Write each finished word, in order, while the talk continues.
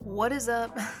What is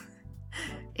up?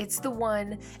 It's the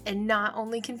one and not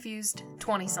only confused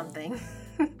 20-something.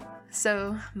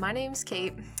 So, my name's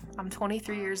Kate. I'm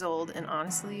 23 years old, and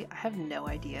honestly, I have no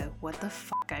idea what the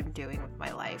fuck I'm doing with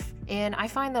my life. And I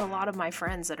find that a lot of my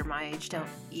friends that are my age don't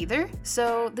either.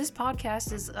 So, this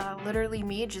podcast is literally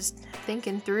me just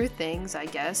thinking through things, I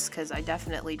guess, because I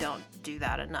definitely don't do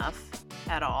that enough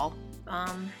at all.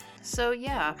 So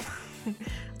yeah.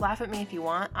 Laugh at me if you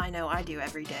want. I know I do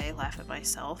every day, laugh at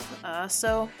myself.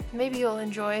 So maybe you'll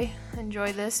enjoy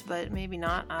this, but maybe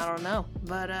not. I don't know.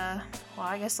 But, well,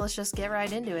 I guess let's just get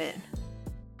right into it.